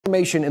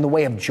information in the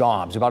way of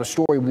jobs about a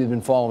story we've been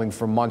following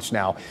for months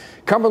now.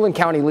 Cumberland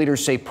County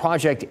leaders say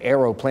Project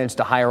Aero plans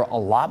to hire a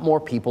lot more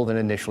people than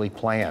initially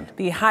planned.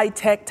 The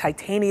high-tech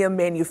titanium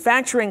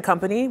manufacturing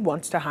company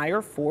wants to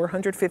hire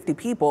 450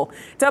 people.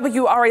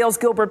 WRAL's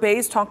Gilbert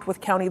Bays talked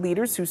with county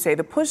leaders who say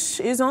the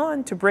push is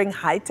on to bring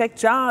high-tech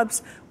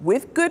jobs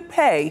with good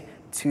pay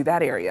to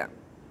that area.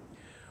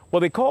 Well,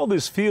 they call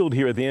this field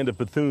here at the end of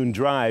Bethune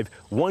Drive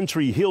One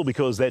Tree Hill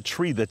because that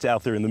tree that's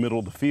out there in the middle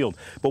of the field.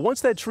 But once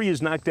that tree is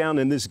knocked down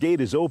and this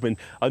gate is open,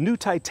 a new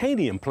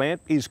titanium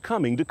plant is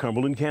coming to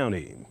Cumberland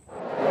County.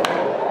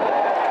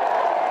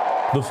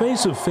 The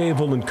face of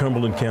Fayetteville in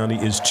Cumberland County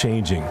is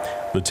changing.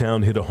 The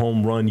town hit a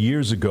home run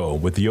years ago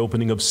with the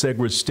opening of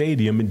Segra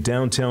Stadium in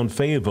downtown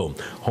Fayetteville,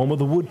 home of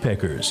the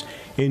Woodpeckers.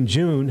 In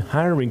June,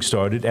 hiring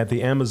started at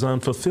the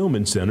Amazon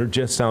Fulfillment Center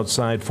just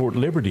outside Fort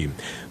Liberty.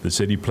 The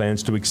city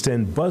plans to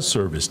extend bus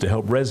service to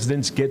help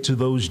residents get to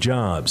those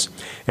jobs.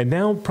 And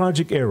now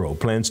Project Aero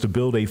plans to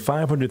build a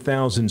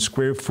 500,000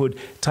 square foot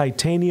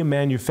titanium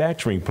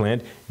manufacturing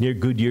plant near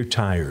Goodyear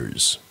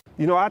Tires.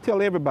 You know, I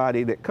tell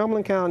everybody that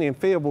Cumberland County and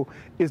Fayetteville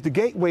is the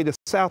gateway to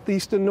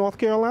southeastern North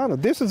Carolina.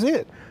 This is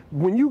it.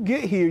 When you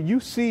get here, you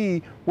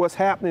see what's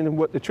happening and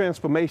what the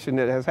transformation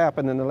that has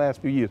happened in the last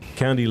few years.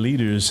 County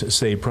leaders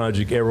say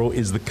Project Aero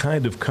is the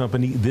kind of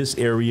company this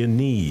area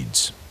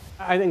needs.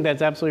 I think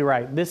that's absolutely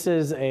right. This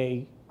is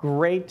a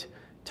great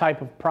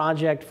type of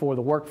project for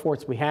the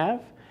workforce we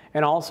have,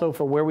 and also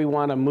for where we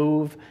want to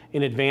move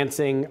in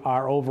advancing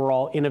our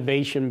overall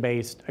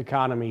innovation-based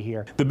economy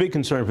here. The big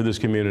concern for this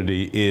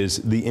community is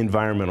the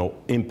environmental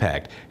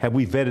impact. Have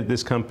we vetted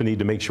this company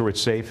to make sure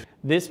it's safe?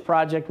 This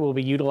project will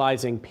be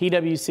utilizing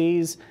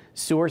PwC's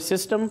sewer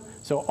system,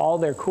 so all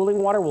their cooling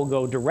water will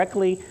go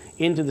directly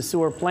into the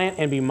sewer plant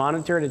and be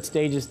monitored at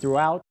stages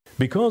throughout.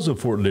 Because of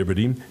Fort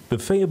Liberty, the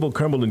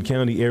Fayetteville-Cumberland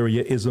County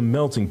area is a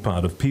melting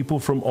pot of people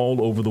from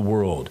all over the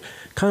world,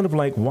 kind of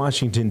like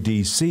Washington,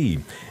 D.C.,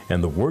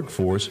 and the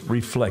workforce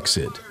reflects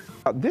it.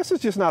 This is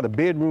just not a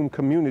bedroom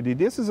community.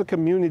 This is a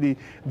community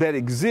that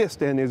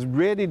exists and is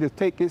ready to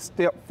take its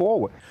step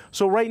forward.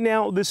 So right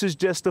now, this is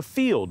just a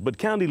field, but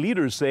county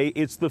leaders say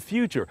it's the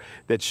future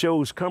that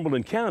shows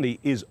Cumberland County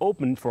is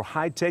open for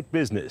high-tech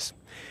business.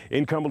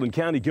 In Cumberland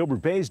County,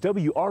 Gilbert Bays,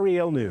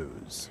 WRAL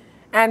News.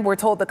 And we're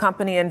told the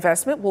company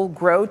investment will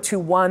grow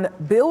to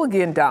 $1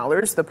 billion.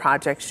 The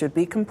project should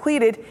be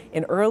completed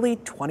in early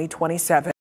 2027.